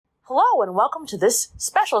Hello and welcome to this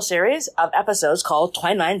special series of episodes called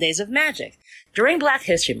 29 Days of Magic. During Black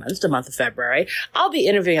History Month, the month of February, I'll be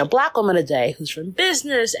interviewing a Black woman a day who's from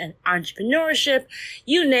business and entrepreneurship.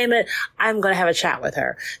 You name it, I'm going to have a chat with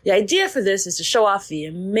her. The idea for this is to show off the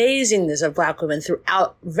amazingness of Black women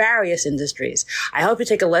throughout various industries. I hope you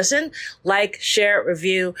take a listen, like, share,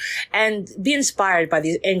 review, and be inspired by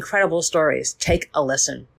these incredible stories. Take a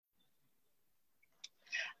listen.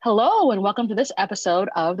 Hello, and welcome to this episode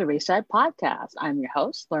of the Reset Podcast. I'm your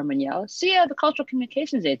host, Laura Munoz, CEO of the cultural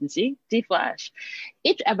communications agency, D-Flash.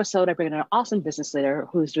 Each episode, I bring in an awesome business leader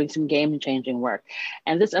who's doing some game-changing work.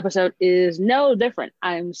 And this episode is no different.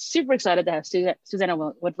 I'm super excited to have Susanna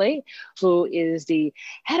Woodley, who is the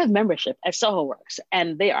head of membership at Soho Works.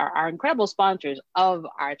 And they are our incredible sponsors of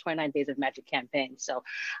our 29 Days of Magic campaign. So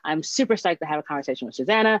I'm super psyched to have a conversation with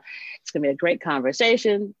Susanna. It's going to be a great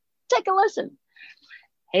conversation. Take a listen.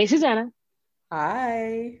 Hey, Susanna.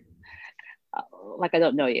 Hi. Like I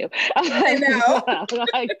don't know you. I know.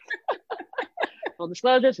 Full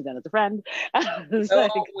disclosure, Susanna's a friend.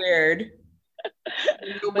 Weird.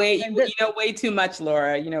 You know way too much,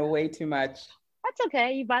 Laura. You know way too much. That's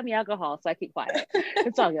okay. You buy me alcohol, so I keep quiet.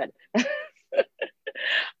 It's all good.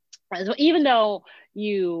 So even though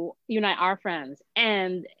you and I are friends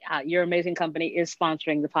and your amazing company is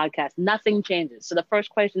sponsoring the podcast, nothing changes. So the first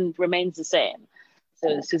question remains the same.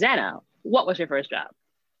 So Susanna, what was your first job?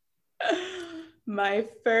 My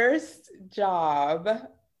first job.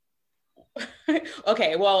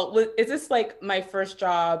 Okay, well, is this like my first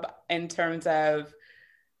job in terms of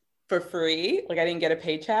for free? Like I didn't get a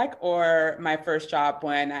paycheck, or my first job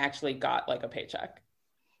when I actually got like a paycheck?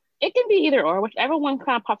 It can be either or, whichever one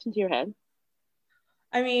kind of pops into your head.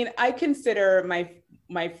 I mean, I consider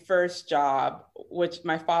my first job, which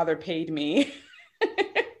my father paid me,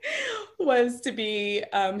 was to be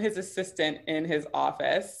his assistant in his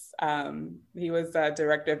office. He was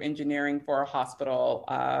director of engineering for a hospital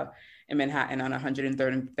in Manhattan on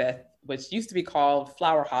 103rd and 5th, which used to be called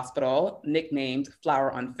Flower Hospital, nicknamed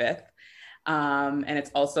Flower on 5th. And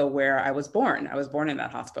it's also where I was born. I was born in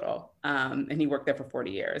that hospital, and he worked there for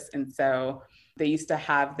 40 years. And so they used to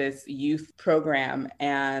have this youth program,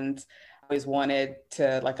 and I always wanted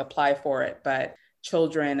to like apply for it, but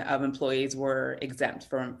children of employees were exempt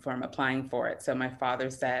from applying for it. So my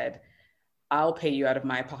father said, I'll pay you out of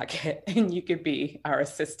my pocket and you could be our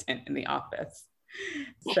assistant in the office.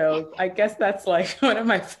 So I guess that's like one of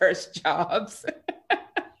my first jobs.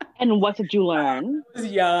 And what did you learn? I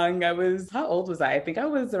was young. How old was I? I think I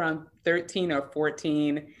was around 13 or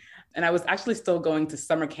 14. And I was actually still going to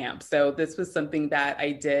summer camp. So this was something that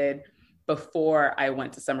I did before I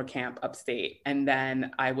went to summer camp upstate. And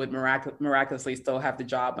then I would miraculously still have the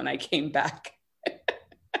job when I came back.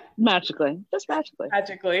 Magically, just magically.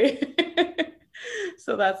 Magically.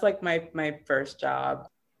 So that's like my first job.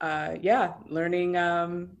 Learning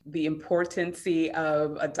the importance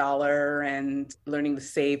of a dollar and learning to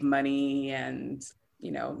save money and,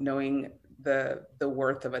 knowing the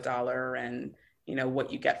worth of a dollar and,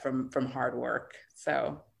 what you get from hard work.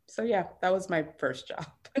 So yeah, that was my first job.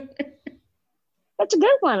 That's a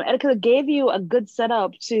good one. And because it gave you a good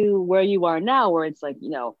setup to where you are now, where it's like,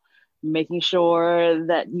 making sure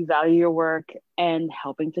that you value your work and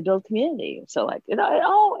helping to build community. So like, it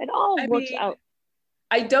all works out.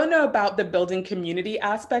 I don't know about the building community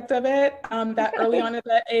aspect of it that early on at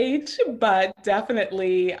that age, but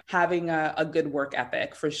definitely having a good work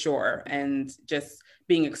ethic for sure. And just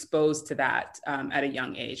being exposed to that at a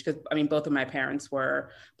young age. Because both of my parents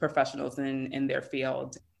were professionals in their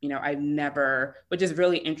field. I've never, which is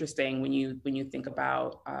really interesting when you think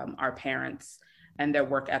about our parents and their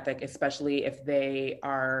work ethic, especially if they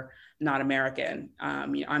are not American.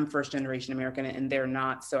 I'm first generation American and they're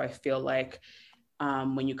not. So I feel like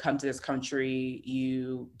when you come to this country,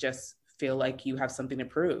 you just feel like you have something to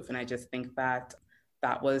prove. And I just think that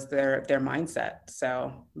was their mindset.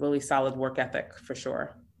 So really solid work ethic for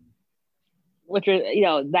sure. Which is,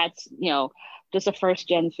 that's, just a first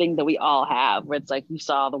gen thing that we all have, where it's like you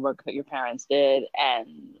saw the work that your parents did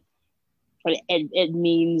and it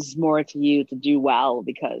means more to you to do well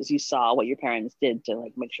because you saw what your parents did to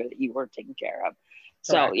like make sure that you were taken care of.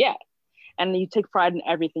 So correct. Yeah. And you take pride in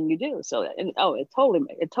everything you do. So, it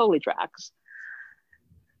totally tracks.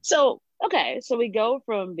 So, okay. So we go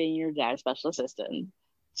from being your dad's special assistant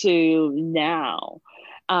to now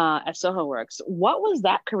at Soho Works. What was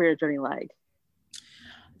that career journey like?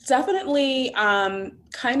 Definitely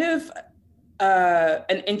kind of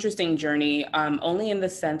an interesting journey, only in the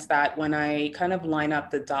sense that when I kind of line up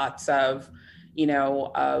the dots of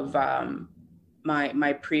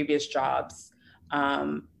my previous jobs,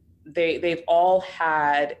 they've all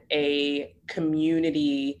had a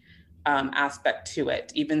community aspect to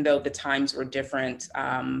it, even though the times were different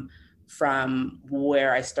from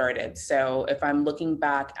where I started. So if I'm looking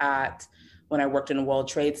back at when I worked in a World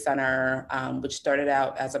Trade Center, which started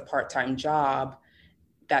out as a part-time job,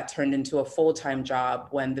 that turned into a full-time job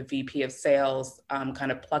when the VP of sales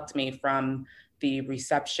kind of plucked me from the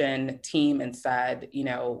reception team and said, you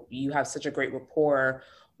know, you have such a great rapport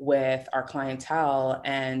with our clientele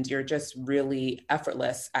and you're just really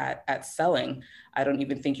effortless at selling. I don't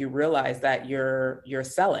even think you realize that you're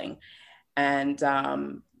selling. And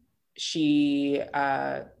she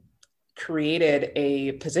created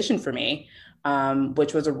a position for me,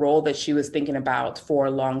 which was a role that she was thinking about for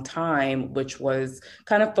a long time, which was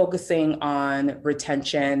kind of focusing on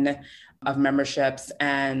retention of memberships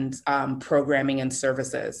and programming and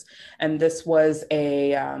services. And this was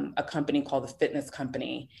a company called the Fitness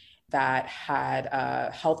Company that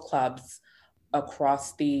had health clubs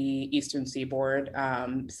across the Eastern Seaboard.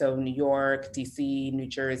 So New York, DC, New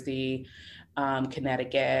Jersey,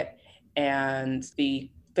 Connecticut, and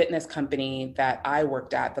the fitness company that I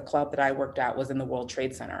worked at, the club that I worked at was in the World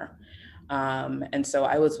Trade Center. And so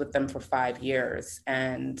I was with them for 5 years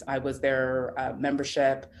and I was their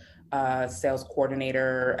membership sales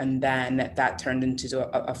coordinator. And then that turned into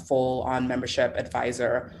a full on membership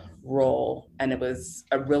advisor role. And it was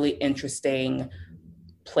a really interesting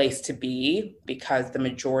place to be because the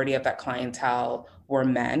majority of that clientele were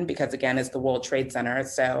men, because again, it's the World Trade Center.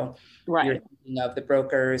 So you're thinking of the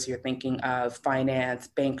brokers, you're thinking of finance,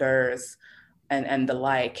 bankers, and the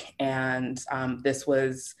like. And this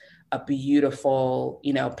was a beautiful,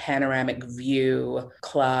 you know, panoramic view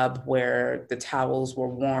club where the towels were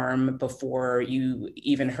warm before you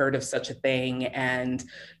even heard of such a thing. And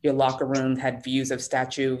your locker room had views of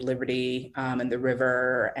Statue of Liberty and the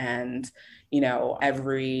river. And, you know,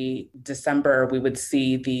 every December we would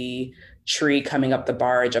see the tree coming up the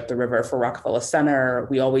barge up the river for Rockefeller Center.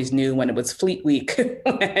 We always knew when it was Fleet Week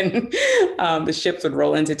when the ships would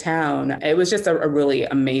roll into town. It was just a really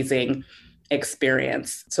amazing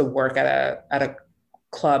experience to work at a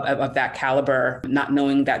club of that caliber, not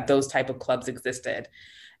knowing that those type of clubs existed.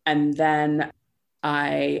 And then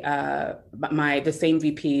the same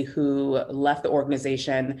VP who left the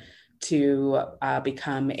organization to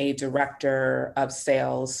become a director of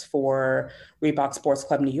sales for Reebok Sports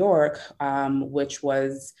Club New York, which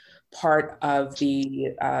was part of the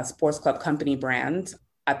sports club company brand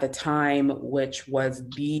at the time, which was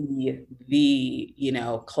the you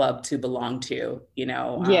know club to belong to. You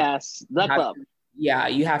know, yes, the club. Yeah,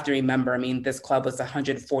 you have to remember. I mean, this club was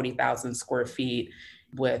 140,000 square feet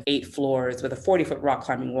with 8 floors, with a 40-foot rock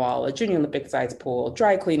climbing wall, a junior Olympic sized pool,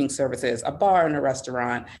 dry cleaning services, a bar and a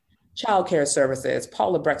restaurant, childcare services,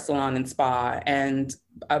 Paul Lebrecht Salon and Spa, and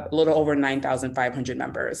a little over 9,500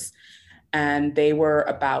 members. And they were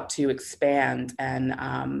about to expand,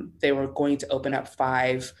 and they were going to open up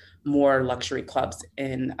 5 more luxury clubs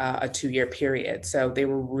in a 2-year period. So they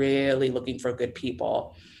were really looking for good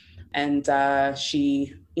people. And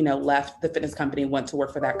she, you know, left the fitness company, went to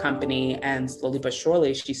work for that company, and slowly but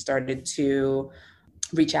surely she started to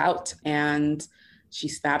reach out, and she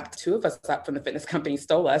snapped 2 of us up from the fitness company,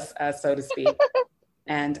 stole us, so to speak.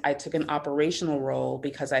 And I took an operational role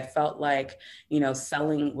because I felt like, you know,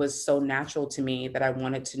 selling was so natural to me that I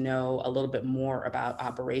wanted to know a little bit more about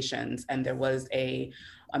operations. And there was a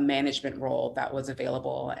management role that was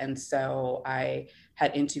available. And so I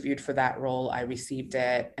had interviewed for that role. I received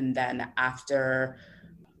it. And then after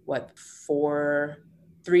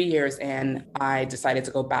 3 years in, I decided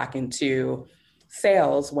to go back into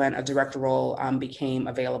sales when a director role became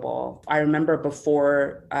available. I remember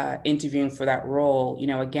before interviewing for that role, you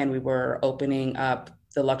know, again, we were opening up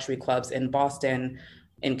the luxury clubs in Boston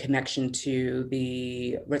in connection to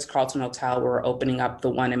the Ritz-Carlton Hotel. We were opening up the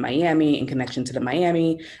one in Miami in connection to the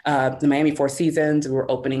Miami Four Seasons. We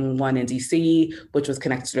were opening one in DC, which was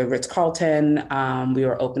connected to the Ritz-Carlton. We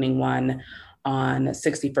were opening one on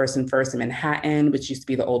 61st and First in Manhattan, which used to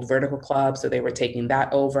be the old Vertical Club. So they were taking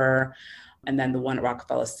that over. And then the one at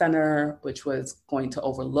Rockefeller Center, which was going to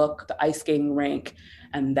overlook the ice skating rink,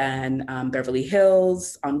 and then Beverly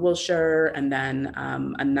Hills on Wilshire, and then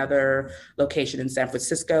another location in San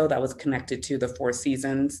Francisco that was connected to the Four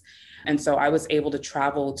Seasons. And so I was able to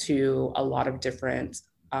travel to a lot of different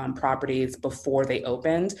properties before they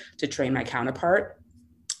opened to train my counterpart.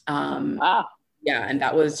 Wow. Yeah, and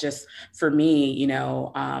that was just, for me, you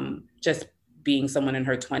know, just being someone in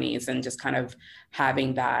her 20s and just kind of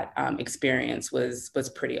having that experience was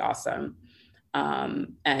pretty awesome.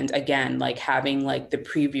 And again, like having like the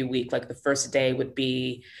preview week, like the first day would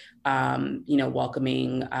be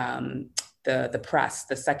welcoming the press.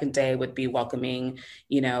 The second day would be welcoming,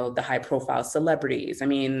 the high profile celebrities. I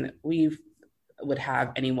mean, we would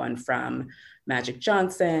have anyone from Magic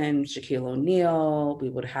Johnson, Shaquille O'Neal. We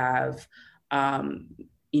would have,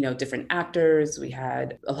 different actors. We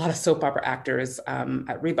had a lot of soap opera actors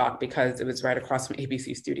at Reebok because it was right across from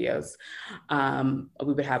ABC Studios.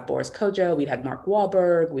 We would have Boris Kodjoe. We'd have Mark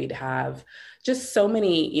Wahlberg. We'd have just so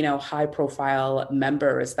many, high profile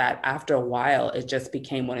members that after a while, it just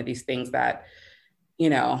became one of these things that, you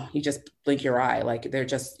just blink your eye, like they're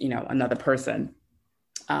just, another person.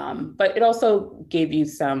 But it also gave you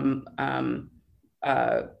some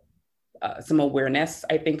awareness,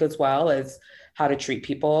 I think, as well as how to treat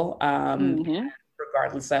people,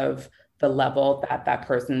 regardless of the level that that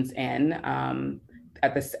person's in.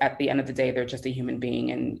 At the end of the day, they're just a human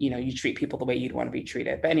being, and you treat people the way you'd want to be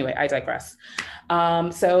treated. But anyway, I digress.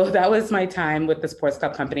 So that was my time with the sports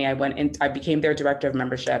club company. I became their director of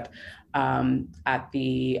membership at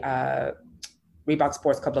the Reebok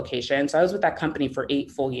Sports Club location. So I was with that company for 8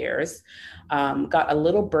 full years, got a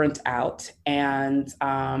little burnt out, and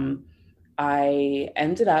I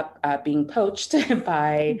ended up being poached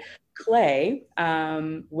by Clay,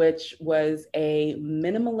 which was a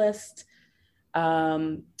minimalist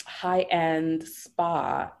high-end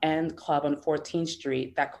spa and club on 14th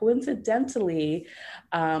Street that coincidentally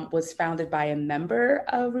was founded by a member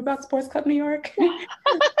of Reebok Sports Club New York.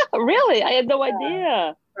 Really? I had no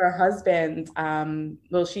idea. Her husband,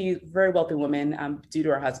 she's a very wealthy woman due to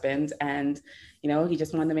her husband, and he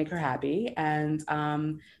just wanted to make her happy, and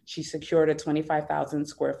she secured a 25,000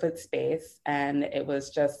 square foot space, and it was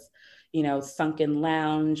just sunken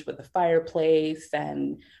lounge with a fireplace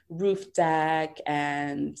and roof deck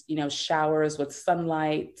and showers with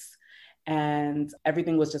sunlight, and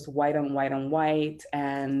everything was just white on white on white.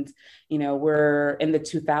 And we're in the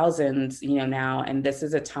 2000s now, and this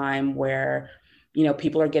is a time where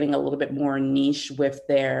people are getting a little bit more niche with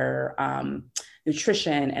their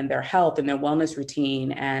nutrition and their health and their wellness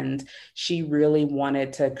routine. And she really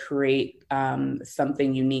wanted to create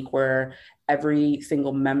something unique where every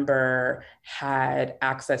single member had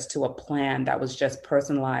access to a plan that was just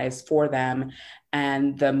personalized for them.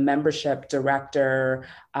 And the membership director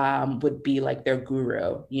would be like their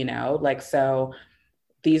guru, so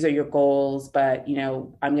these are your goals, but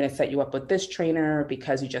I'm going to set you up with this trainer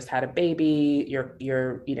because you just had a baby.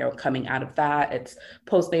 You're coming out of that. It's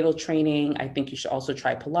postnatal training. I think you should also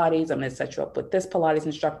try Pilates. I'm going to set you up with this Pilates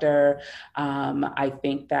instructor. I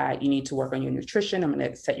think that you need to work on your nutrition. I'm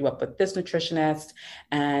going to set you up with this nutritionist,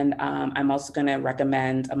 and I'm also going to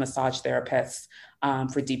recommend a massage therapist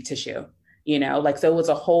for deep tissue. So it was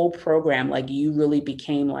a whole program. Like you really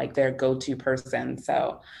became like their go-to person.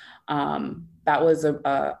 So that was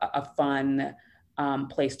a fun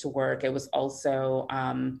place to work. It was also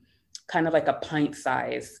kind of like a pint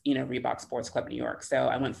size, Reebok Sports Club New York. So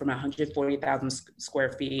I went from 140,000 square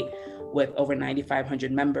feet with over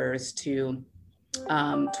 9,500 members to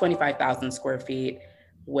 25,000 square feet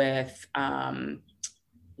with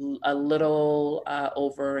a little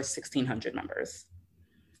over 1,600 members.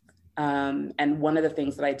 And one of the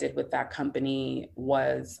things that I did with that company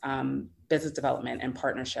was business development and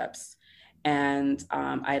partnerships. And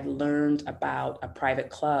I learned about a private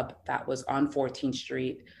club that was on 14th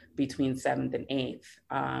Street between 7th and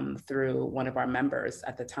 8th through one of our members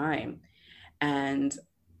at the time. And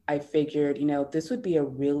I figured, this would be a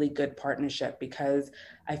really good partnership because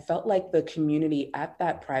I felt like the community at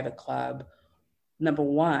that private club, number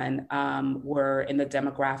one, were in the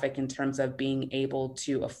demographic in terms of being able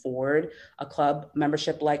to afford a club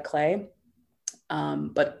membership like Clay.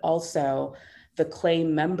 But also the Clay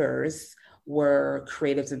members were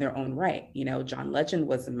creatives in their own right. John Legend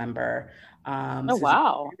was a member. Oh,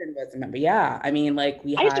 wow. Susanna was a member. Yeah. I mean, like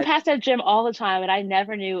I used to pass that gym all the time and I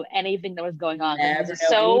never knew anything that was going on. It was just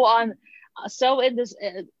so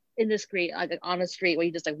in the street, like on a street where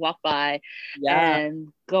you just like walk by and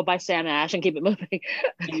go by Sam Ash and keep it moving.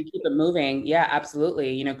 And you keep it moving. Yeah,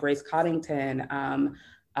 absolutely. Grace Coddington,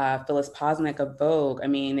 Phyllis Posnick of Vogue. I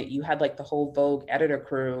mean, you had like the whole Vogue editor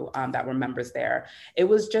crew that were members there. It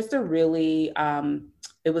was just a really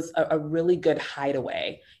good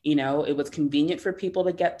hideaway. It was convenient for people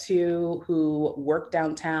to get to who worked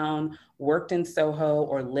downtown, worked in Soho,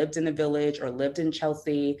 or lived in the Village, or lived in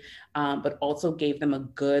Chelsea, but also gave them a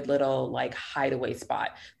good little like hideaway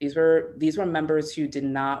spot. These were members who did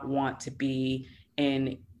not want to be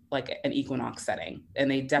in like an Equinox setting,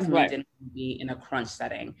 and they definitely didn't want to be in a crunch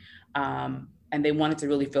setting, and they wanted to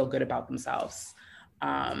really feel good about themselves.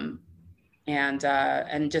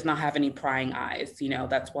 and just not have any prying eyes.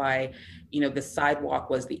 That's why, the sidewalk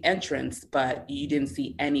was the entrance, but you didn't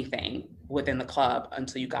see anything within the club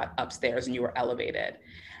until you got upstairs and you were elevated.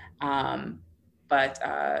 But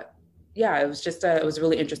yeah, it was a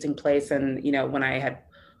really interesting place. And, when I had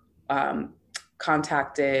um,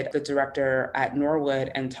 contacted the director at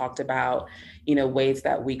Norwood and talked about, ways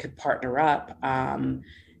that we could partner up,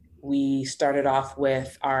 we started off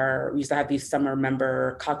with we used to have these summer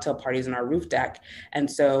member cocktail parties on our roof deck. And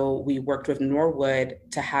so we worked with Norwood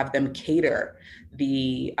to have them cater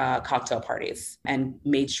the cocktail parties and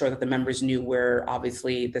made sure that the members knew where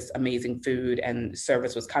obviously this amazing food and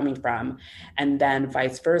service was coming from. And then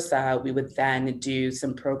vice versa, we would then do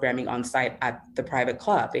some programming on site at the private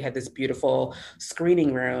club. They had this beautiful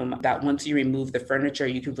screening room that once you remove the furniture,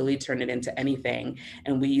 you could really turn it into anything.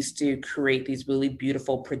 And we used to create these really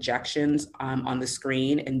beautiful projections on the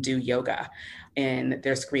screen and do yoga in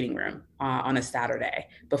their screening room on a Saturday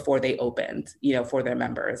before they opened, for their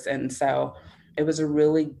members. And so it was a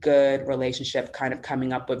really good relationship, kind of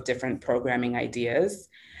coming up with different programming ideas.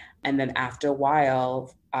 And then after a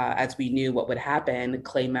while, as we knew what would happen,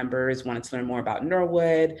 Clay members wanted to learn more about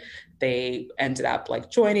Norwood. They ended up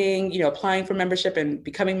joining, applying for membership and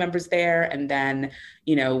becoming members there. And then,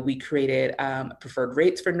 we created preferred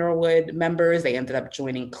rates for Norwood members. They ended up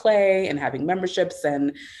joining Clay and having memberships.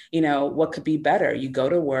 And, what could be better? You go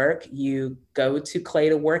to work, you go to Clay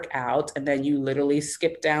to work out, and then you literally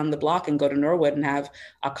skip down the block and go to Norwood and have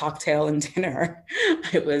a cocktail and dinner.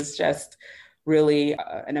 It was just really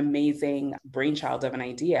an amazing brainchild of an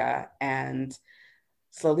idea. And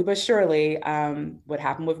slowly but surely, what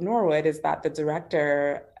happened with Norwood is that the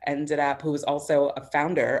director ended up, who was also a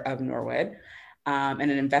founder of Norwood and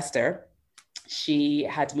an investor, she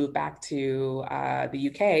had to move back to the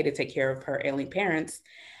UK to take care of her ailing parents.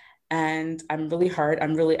 And I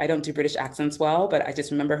don't do British accents well, but I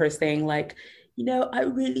just remember her saying I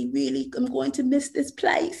really, really am going to miss this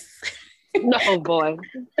place. No, boy.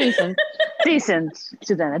 Decent,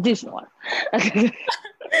 Susanna, decent one.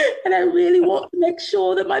 And I really want to make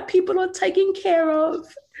sure that my people are taken care of.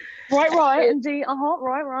 Right, indeed.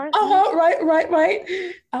 Right. Right.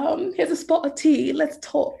 Here's a spot of tea. Let's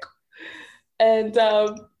talk. And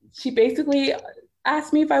she basically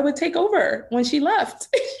asked me if I would take over when she left.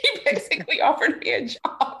 She basically offered me a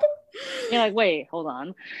job. You're like, wait, hold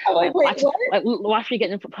on. I'm like, wait, what? Watch me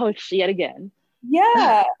get approached yet again.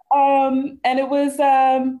 Yeah. And it was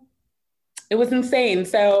insane.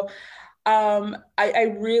 So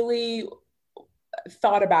I really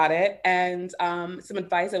thought about it, and some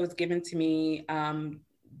advice that was given to me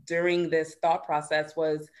during this thought process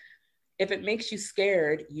was, if it makes you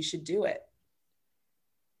scared, you should do it.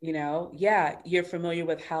 Yeah, you're familiar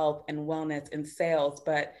with health and wellness and sales,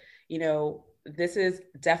 but this is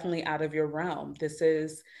definitely out of your realm. This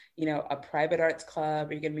is, a private arts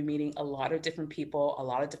club. You're going to be meeting a lot of different people, a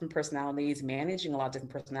lot of different personalities, managing a lot of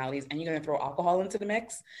different personalities, and you're going to throw alcohol into the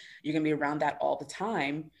mix. You're going to be around that all the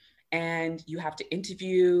time. And you have to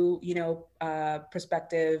interview,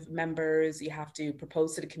 prospective members. You have to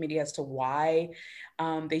propose to the committee as to why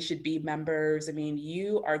they should be members. I mean,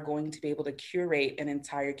 you are going to be able to curate an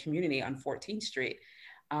entire community on 14th Street.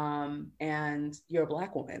 And you're a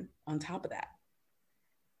Black woman on top of that.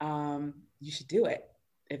 You should do it.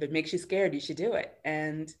 If it makes you scared, you should do it.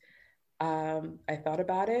 And I thought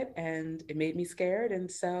about it and it made me scared. And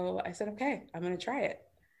so I said, okay, I'm going to try it.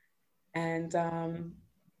 And,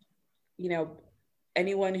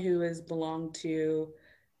 anyone who has belonged to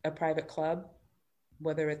a private club,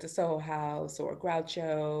 whether it's a Soho House or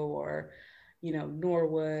Groucho or,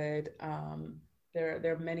 Norwood, there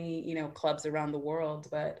are many, clubs around the world,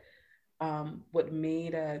 but what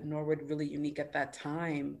made Norwood really unique at that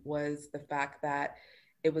time was the fact that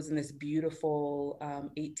it was in this beautiful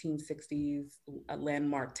 1860s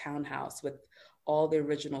landmark townhouse with all the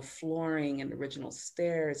original flooring and original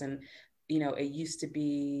stairs. And, it used to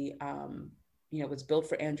be, it was built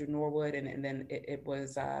for Andrew Norwood. And then it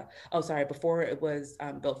was, before it was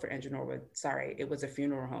built for Andrew Norwood, it was a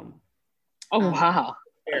funeral home. Oh, wow.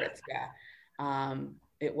 Yeah.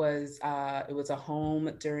 It was a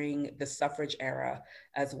home during the suffrage era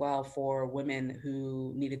as well for women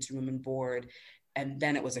who needed to room and board. And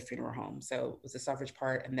then it was a funeral home. So it was the suffrage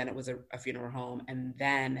part, and then it was a funeral home. And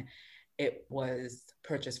then it was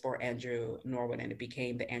purchased for Andrew Norwood, and it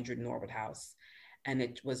became the Andrew Norwood House. And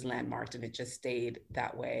it was landmarked, and it just stayed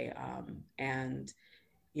that way.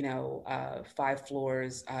 5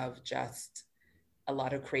 floors of just a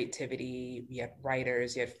lot of creativity. You had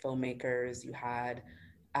writers, you had filmmakers, you had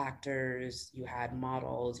actors, you had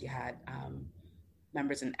models, you had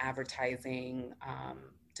members in advertising,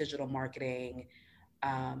 digital marketing.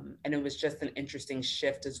 And it was just an interesting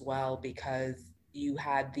shift as well, because you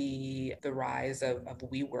had the rise of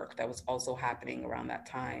WeWork that was also happening around that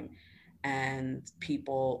time, and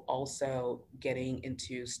people also getting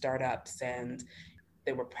into startups, and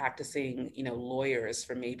they were practicing, lawyers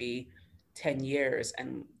for maybe 10 years,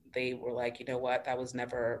 and they were like, you know what, that was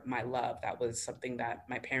never my love. That was something that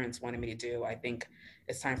my parents wanted me to do. I think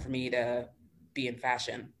it's time for me to be in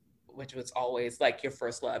fashion, which was always like your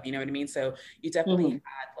first love, you know what I mean? So you definitely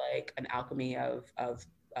had like an alchemy of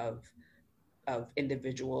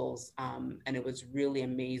individuals, and it was really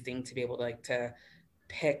amazing to be able to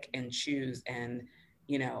pick and choose. And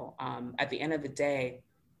at the end of the day,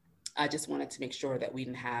 I just wanted to make sure that we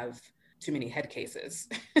didn't have too many head cases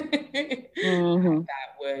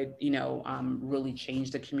that would, really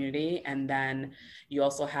change the community. And then you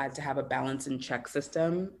also had to have a balance and check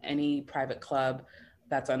system. Any private club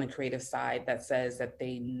that's on the creative side that says that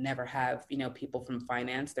they never have, people from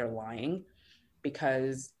finance, they're lying,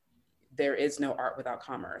 because there is no art without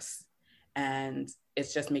commerce. And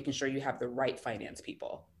it's just making sure you have the right finance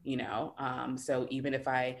people, So even if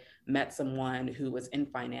I met someone who was in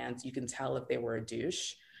finance, you can tell if they were a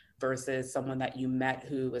douche versus someone that you met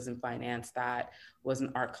who was in finance that was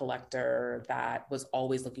an art collector, that was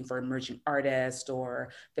always looking for emerging artists,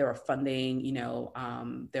 or they were funding,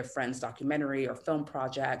 their friend's documentary or film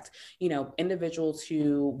project, individuals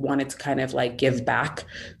who wanted to kind of like give back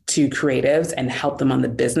to creatives and help them on the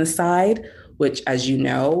business side, which, as you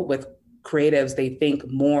know, with creatives, they think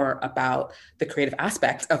more about the creative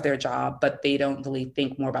aspect of their job, but they don't really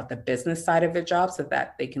think more about the business side of their job so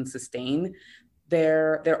that they can sustain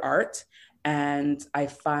their art. And I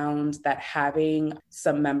found that having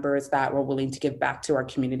some members that were willing to give back to our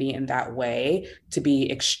community in that way to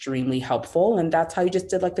be extremely helpful. And that's how you just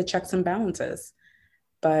did like the checks and balances.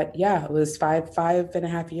 But yeah, it was five and a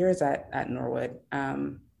half years at Norwood.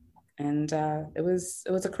 It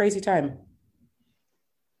was a crazy time.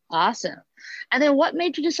 Awesome. And then what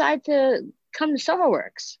made you decide to come to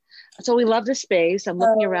SohoWorks? So we love the space. I'm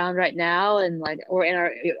looking around right now, and like we're in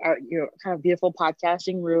our your kind of beautiful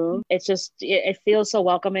podcasting room. It's just it feels so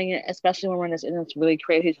welcoming, especially when we're in this really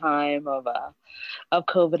crazy time of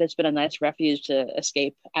COVID. It's been a nice refuge to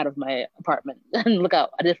escape out of my apartment and look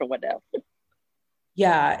out a different window.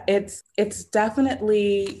 Yeah, it's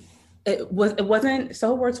definitely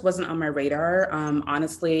SohoWorks wasn't on my radar.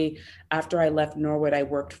 Honestly, after I left Norwood, I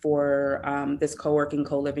worked for this co-working,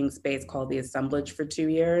 co-living space called The Assemblage for 2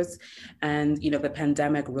 years. And, the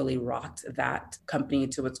pandemic really rocked that company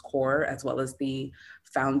to its core, as well as the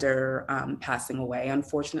founder passing away,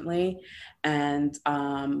 unfortunately. And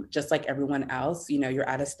just like everyone else, you're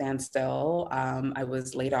at a standstill. I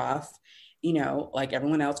was laid off, like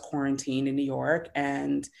everyone else, quarantined in New York,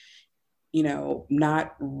 and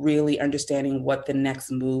not really understanding what the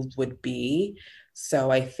next move would be. So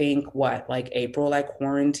I think like April, I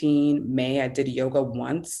quarantined. May, I did yoga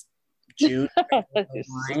once. June, I drank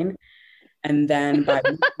wine. And then by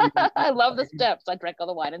I love the steps. I drank all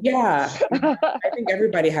the wine. Yeah, I think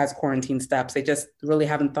everybody has quarantine steps. They just really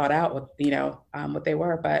haven't thought out what they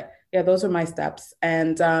were. But yeah, those were my steps.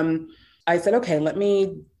 And I said, okay, let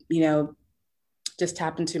me, just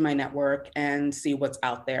tap into my network and see what's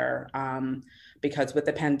out there. Because with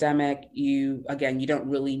the pandemic, you don't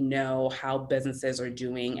really know how businesses are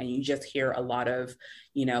doing, and you just hear a lot of,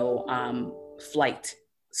 flight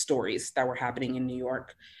stories that were happening in New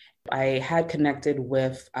York. I had connected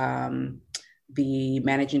with the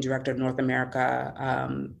managing director of North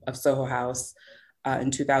America of Soho House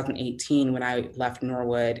in 2018 when I left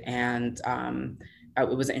Norwood, and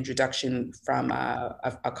it was an introduction from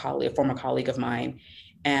a former colleague of mine.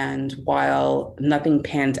 And while nothing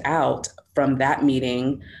panned out from that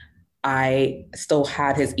meeting, I still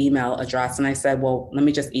had his email address. And I said, well, let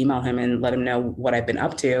me just email him and let him know what I've been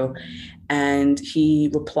up to. And he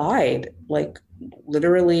replied, like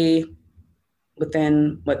literally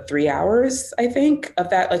within 3 hours, I think, of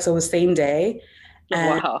that. Like, so the same day.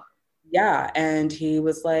 And, wow. Yeah. And he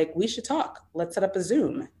was like, we should talk. Let's set up a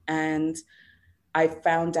Zoom. And I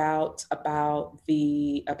found out about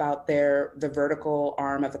the vertical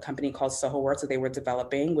arm of a company called SohoWorks that they were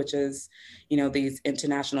developing, which is, these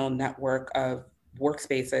international network of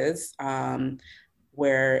workspaces,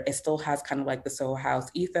 where it still has kind of like the Soho House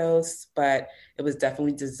ethos, but it was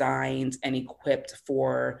definitely designed and equipped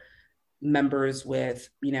for members with,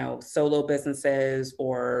 solo businesses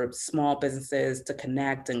or small businesses to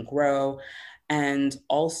connect and grow, and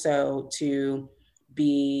also to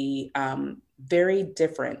be very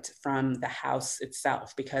different from the house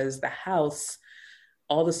itself, because the house,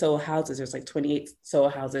 all the Soho houses, there's like 28 Soho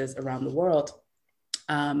houses around the world.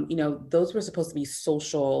 those were supposed to be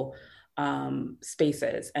social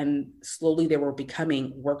spaces, and slowly they were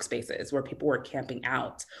becoming workspaces where people were camping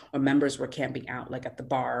out, or members were camping out, like at the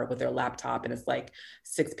bar with their laptop, and it's like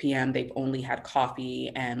 6 p.m. They've only had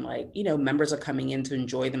coffee, and members are coming in to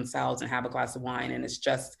enjoy themselves and have a glass of wine, and it's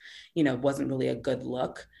just wasn't really a good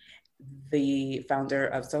look. The founder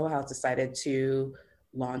of Soho House decided to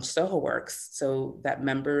launch Soho Works so that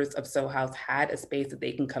members of Soho House had a space that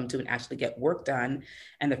they can come to and actually get work done.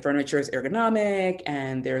 And the furniture is ergonomic,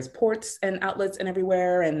 and there's ports and outlets and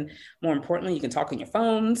everywhere. And more importantly, you can talk on your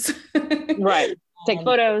phones. Right. Take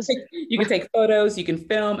photos. You can take photos, you can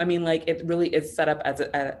film. I mean, like, it really is set up as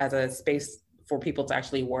a space for people to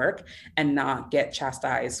actually work and not get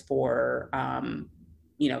chastised for,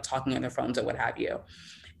 talking on their phones or what have you.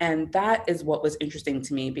 And that is what was interesting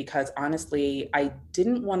to me, because honestly, I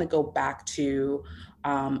didn't want to go back to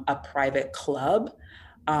a private club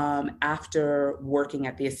after working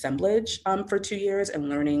at the assemblage for 2 years and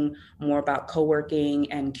learning more about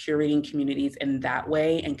co-working and curating communities in that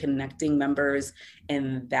way and connecting members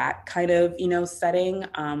in that kind of, setting,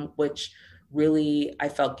 which really I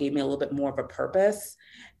felt gave me a little bit more of a purpose.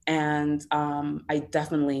 And I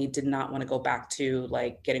definitely did not want to go back to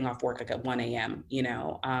like getting off work like at 1 a.m.,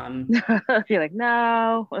 You're like,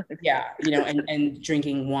 no. Yeah, and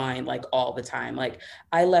drinking wine like all the time. Like,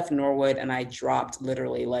 I left Norwood and I dropped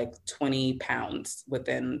literally like 20 pounds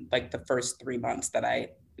within like the first 3 months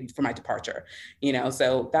for my departure,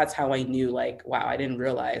 so that's how I knew, like, wow, I didn't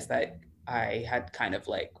realize that I had kind of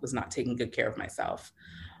like was not taking good care of myself.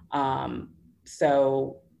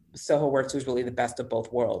 So Soho Works was really the best of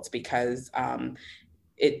both worlds, because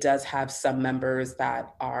it does have some members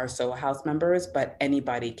that are Soho House members, but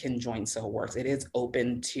anybody can join Soho Works. It is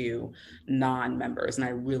open to non-members. And I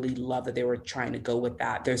really love that they were trying to go with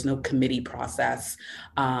that. There's no committee process.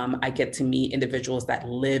 I get to meet individuals that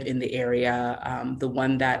live in the area. The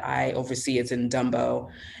one that I oversee is in Dumbo.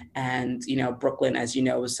 And, Brooklyn, as you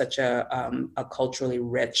know, is such a culturally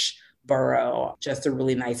rich borough, just a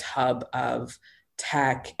really nice hub of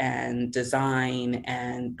tech and design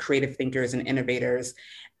and creative thinkers and innovators.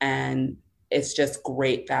 And it's just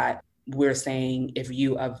great that we're saying, if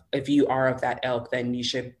you are of that ilk, then you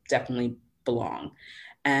should definitely belong.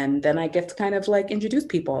 And then I get to kind of like introduce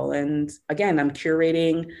people. And again, I'm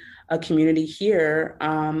curating a community here,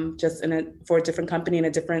 just for a different company, in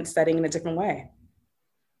a different setting, in a different way.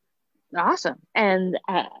 Awesome. And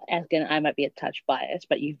again, I might be a touch biased,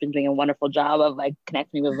 but you've been doing a wonderful job of like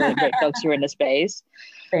connecting me with really great folks who are in the space.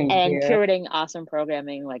 Thank you. Curating awesome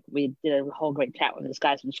programming. Like, we did a whole great chat with this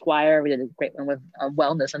guys from Squire. We did a great one with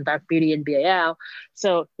wellness and dark beauty and BAL.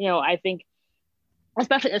 So, I think,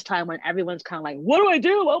 especially at this time when everyone's kind of like, what do I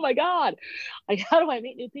do? Oh my God. Like, how do I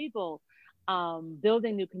meet new people?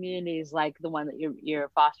 Building new communities like the one that you're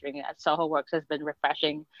fostering at Soho Works has been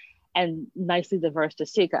refreshing and nicely diverse to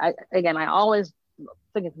see. I always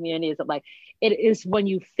think of communities that, like, it is when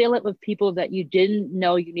you fill it with people that you didn't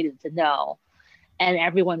know you needed to know, and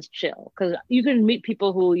everyone's chill, because you can meet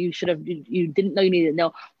people who you didn't know you needed to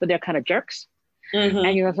know, but they're kind of jerks. Mm-hmm.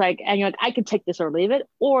 And you're like, I can take this or leave it.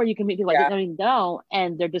 Or you can meet people I didn't know,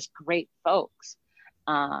 and they're just great folks.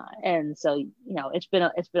 And so, it's been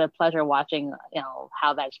a pleasure watching,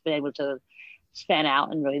 how that's been able to span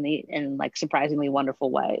out in really neat and like surprisingly wonderful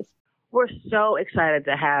ways. We're so excited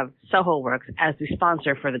to have Soho Works as the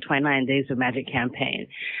sponsor for the 29 Days of Magic campaign.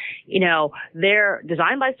 They're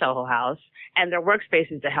designed by Soho House, and they're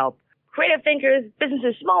workspaces to help creative thinkers,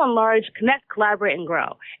 businesses small and large, connect, collaborate, and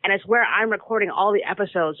grow. And it's where I'm recording all the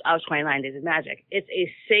episodes of 29 Days of Magic. It's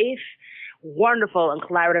a safe, wonderful and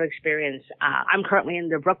collaborative experience. I'm currently in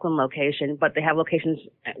the Brooklyn location, but they have locations,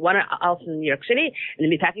 one else in New York City in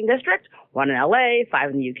the Meatpacking District, one in LA,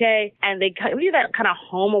 5 in the UK, and they give you that kind of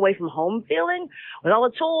home away from home feeling with all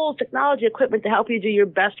the tools, technology, equipment to help you do your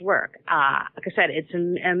best work. Like I said, it's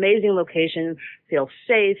an amazing location, feels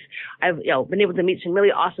safe. I've been able to meet some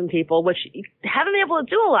really awesome people, which you haven't been able to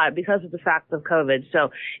do a lot because of the fact of COVID. So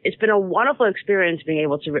it's been a wonderful experience being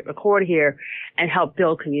able to record here and help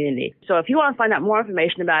build community. So if you want to find out more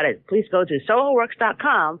information about it, please go to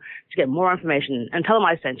sohoworks.com to get more information and tell them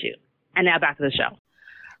I sent you. And now back to the show.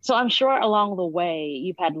 So I'm sure along the way,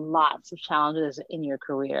 you've had lots of challenges in your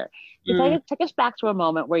career. Take us back to a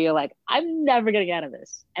moment where you're like, I'm never going to get out of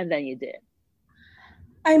this. And then you did.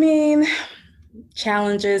 I mean,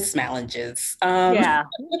 challenges, smallenges.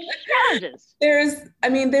 Challenges.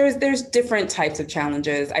 There's different types of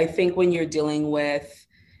challenges. I think when you're dealing with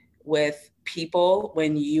people,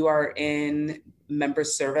 when you are in member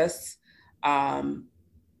service,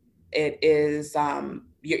 it is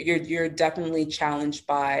you're definitely challenged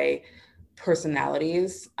by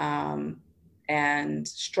personalities, and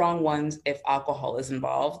strong ones if alcohol is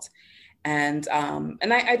involved. And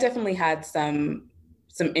I definitely had some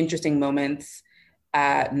interesting moments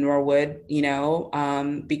at Norwood,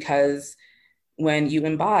 because when you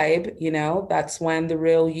imbibe, that's when the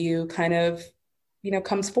real you kind of,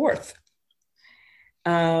 comes forth.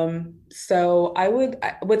 So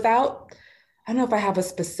without, I don't know if I have a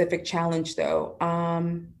specific challenge though.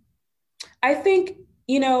 I think,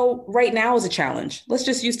 right now is a challenge. Let's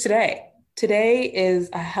just use today. Today is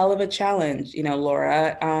a hell of a challenge,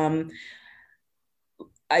 Laura.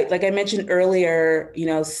 Like I mentioned earlier,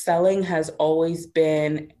 selling has always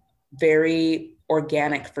been very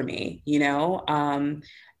organic for me,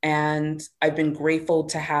 and I've been grateful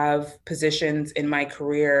to have positions in my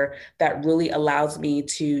career that really allows me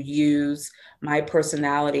to use my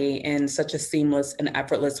personality in such a seamless and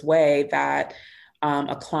effortless way that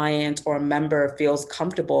a client or a member feels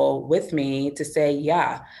comfortable with me to say,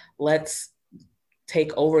 yeah, let's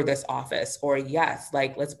take over this office, or yes,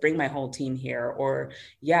 like let's bring my whole team here, or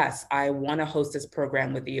yes, I want to host this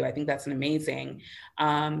program with you. I think that's an amazing.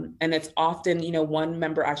 And it's often, one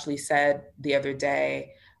member actually said the other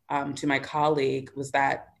day, to my colleague, was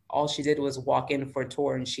that all she did was walk in for a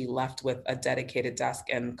tour and she left with a dedicated desk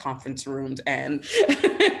and conference rooms, and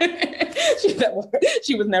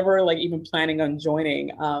she was never like even planning on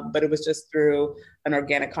joining, but it was just through an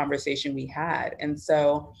organic conversation we had. And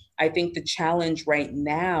so I think the challenge right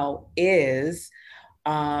now is,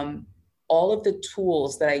 all of the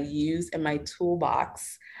tools that I use in my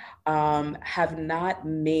toolbox have not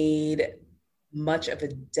made much of a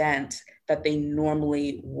dent that they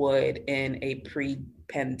normally would in a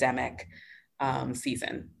pre-pandemic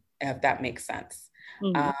season, if that makes sense.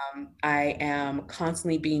 I am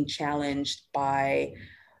constantly being challenged by,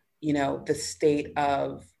 the state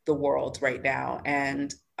of the world right now,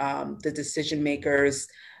 and the decision makers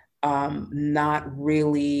not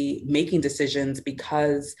really making decisions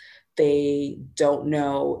because they don't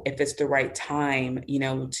know if it's the right time,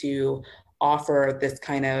 to offer this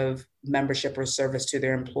kind of membership or service to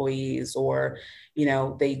their employees, or,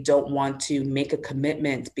 they don't want to make a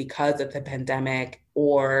commitment because of the pandemic,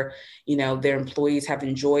 or, their employees have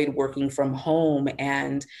enjoyed working from home,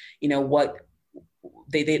 and, what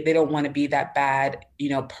they don't want to be that bad,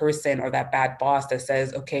 person or that bad boss that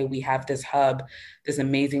says, okay, we have this hub, this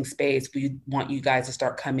amazing space, we want you guys to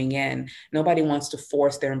start coming in. Nobody wants to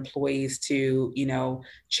force their employees to,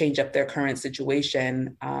 change up their current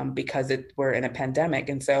situation because we're in a pandemic.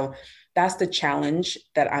 And so that's the challenge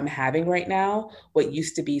that I'm having right now. What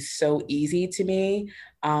used to be so easy to me,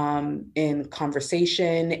 in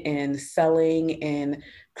conversation, in selling, in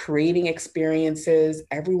creating experiences,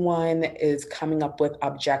 everyone is coming up with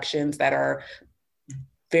objections that are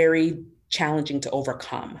very challenging to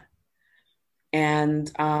overcome. And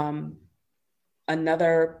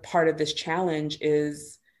another part of this challenge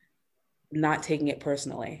is not taking it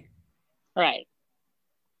personally. Right.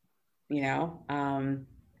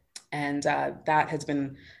 And that has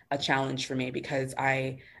been a challenge for me, because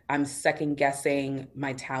I'm second guessing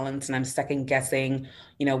my talents, and I'm second guessing,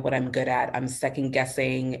 what I'm good at. I'm second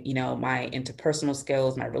guessing, my interpersonal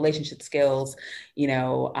skills, my relationship skills,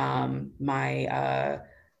 my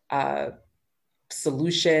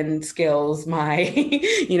solution skills, my,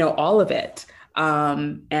 all of it.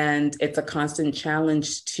 And it's a constant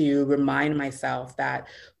challenge to remind myself that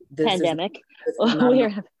pandemic.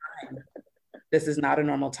 This is not a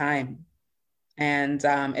normal time. And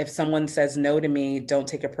if someone says no to me, don't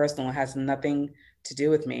take it personal. It has nothing to do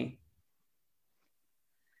with me.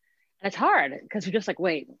 And it's hard because you're just like,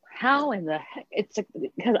 wait, how in the heck? It's like,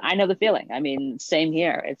 because I know the feeling. I mean, same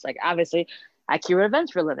here. It's like, obviously, I curate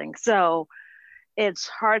events for a living. So it's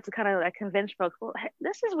hard to kind of like convince folks, well, hey,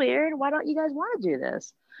 this is weird. Why don't you guys want to do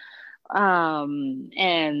this?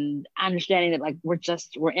 And understanding that like we're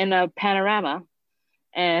in a panorama,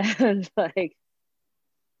 and like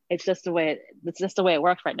it's just the way it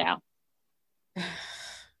works right now.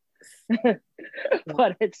 But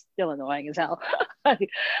it's still annoying as hell.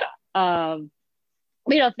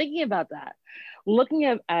 Thinking about that, looking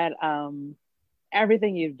at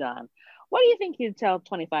everything you've done, what do you think you'd tell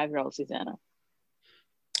 25-year-old Susanna?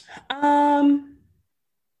 I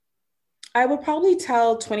would probably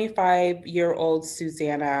tell 25-year-old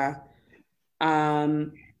Susanna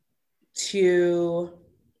to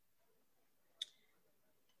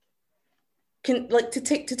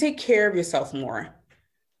take care of yourself more,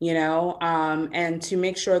 and to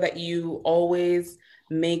make sure that you always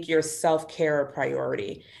make your self-care a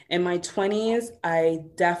priority. In my 20s, I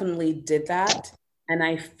definitely did that. And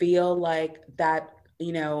I feel like that,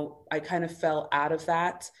 I kind of fell out of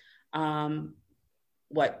that 10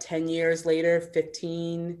 years later,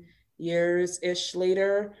 15 years-ish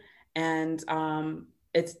later. And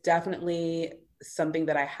it's definitely something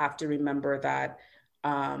that I have to remember that,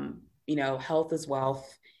 health is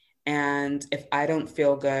wealth. And if I don't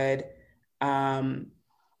feel good,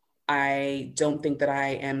 I don't think that I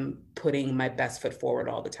am putting my best foot forward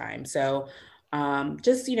all the time. So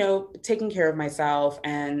just, taking care of myself,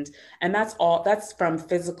 and that's from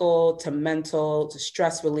physical to mental to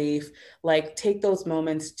stress relief. Like, take those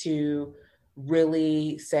moments to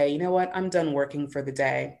really say, you know what, I'm done working for the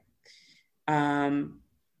day. I'm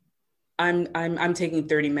taking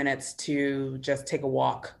 30 minutes to just take a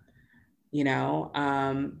walk,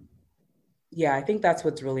 yeah, I think that's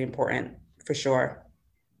what's really important for sure.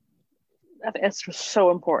 It's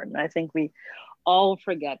so important. I think we all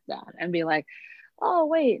forget that and be like, oh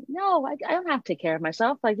wait, no, I don't have to take care of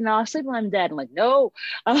myself. Like, I'll sleep when I'm dead. I'm like, no,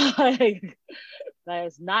 like, that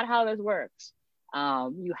is not how this works.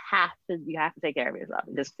 You have to take care of yourself.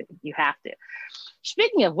 You have to.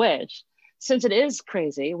 Speaking of which, since it is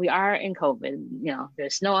crazy, we are in COVID,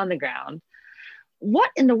 there's snow on the ground.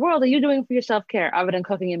 What in the world are you doing for your self-care other than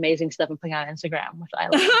cooking amazing stuff and putting on Instagram, which I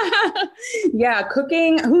love? Yeah,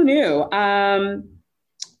 cooking, who knew?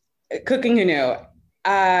 Cooking, who knew?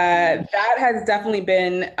 That has definitely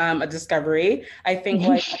been a discovery. I think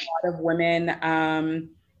like a lot of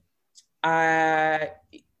women,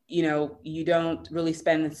 you don't really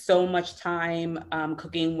spend so much time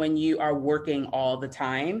cooking when you are working all the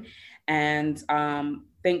time. And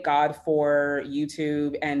thank God for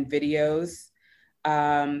YouTube and videos.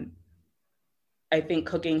 I think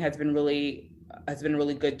cooking has been a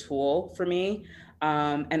really good tool for me.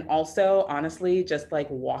 And also, honestly, just like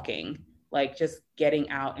walking, like just getting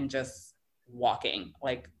out and just walking.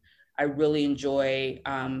 Like, I really enjoy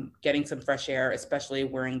getting some fresh air, especially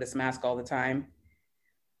wearing this mask all the time.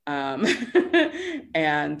 And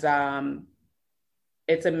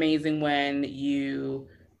it's amazing when you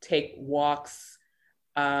take walks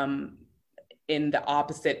in the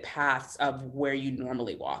opposite paths of where you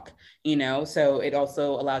normally walk, so it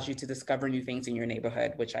also allows you to discover new things in your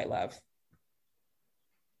neighborhood, which I love.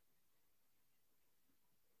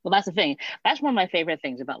 Well, that's the thing. That's one of my favorite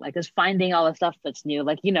things about like just finding all the stuff that's new.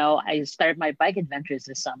 Like, I started my bike adventures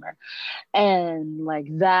this summer, and like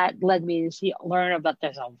that led me to learn about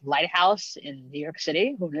there's a lighthouse in New York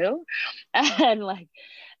City. Who knew? And like,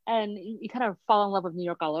 and you kind of fall in love with New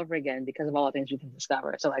York all over again because of all the things you can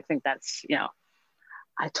discover. So I think that's,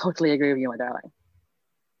 I totally agree with you, my darling.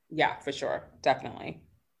 Yeah, for sure. Definitely.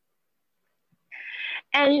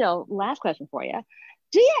 And, last question for you.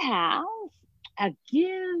 Do you have a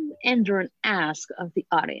give and or an ask of the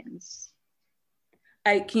audience?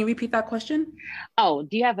 Can you repeat that question? Oh,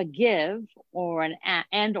 do you have a give or an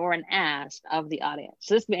ask of the audience?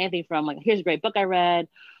 So this can be anything from like, here's a great book I read,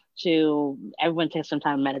 to everyone take some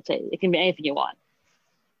time to meditate. It can be anything you want.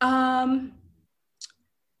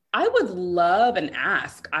 I would love an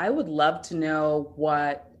ask. I would love to know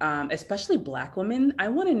what, especially Black women, I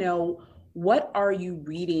want to know, what are you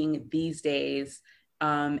reading these days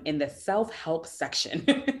in the self-help section?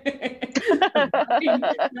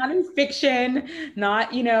 Not in fiction,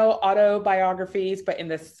 not, autobiographies, but in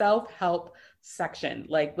the self-help section,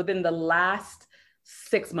 like within the last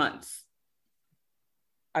 6 months.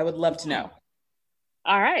 I would love to know.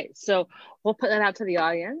 All right. So we'll put that out to the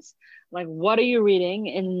audience. Like, what are you reading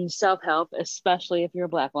in self-help, especially if you're a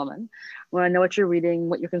Black woman? We want to know what you're reading,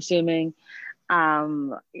 what you're consuming.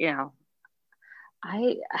 I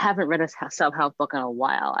haven't read a self-help book in a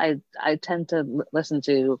while. I tend to listen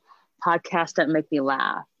to podcasts that make me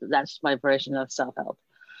laugh. That's my version of self-help.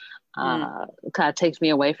 It kind of takes me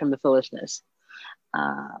away from the foolishness.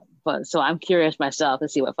 But so I'm curious myself to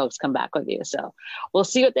see what folks come back with you. So we'll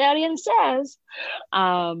see what the audience says.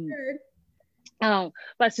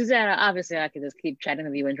 But Susanna, obviously I could just keep chatting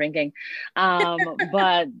with you and drinking.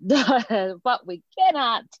 But but we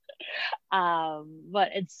cannot. But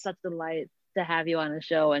it's such a delight to have you on the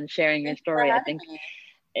show and sharing your story. I think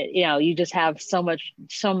you just have so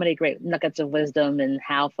many great nuggets of wisdom and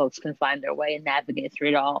how folks can find their way and navigate through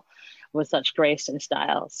it all with such grace and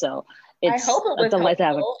style. So it's I hope it was a delight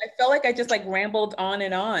helpful. I felt like I just like rambled on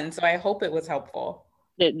and on. So I hope it was helpful.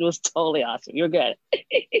 It was totally awesome. You're good.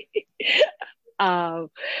 And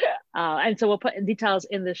so we'll put details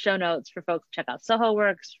in the show notes for folks to check out Soho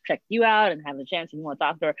Works, check you out, and have a chance if you want to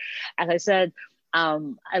talk to her. As I said,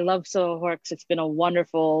 I love Soho Works. It's been a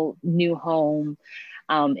wonderful new home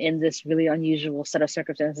in this really unusual set of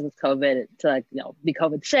circumstances with COVID to be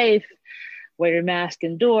COVID safe, wear your mask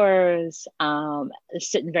indoors,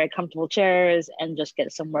 sit in very comfortable chairs and just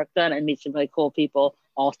get some work done and meet some really cool people,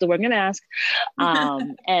 all still wearing a mask,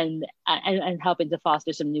 and helping to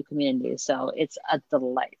foster some new communities. So it's a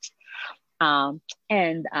delight. And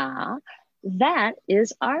that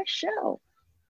is our show.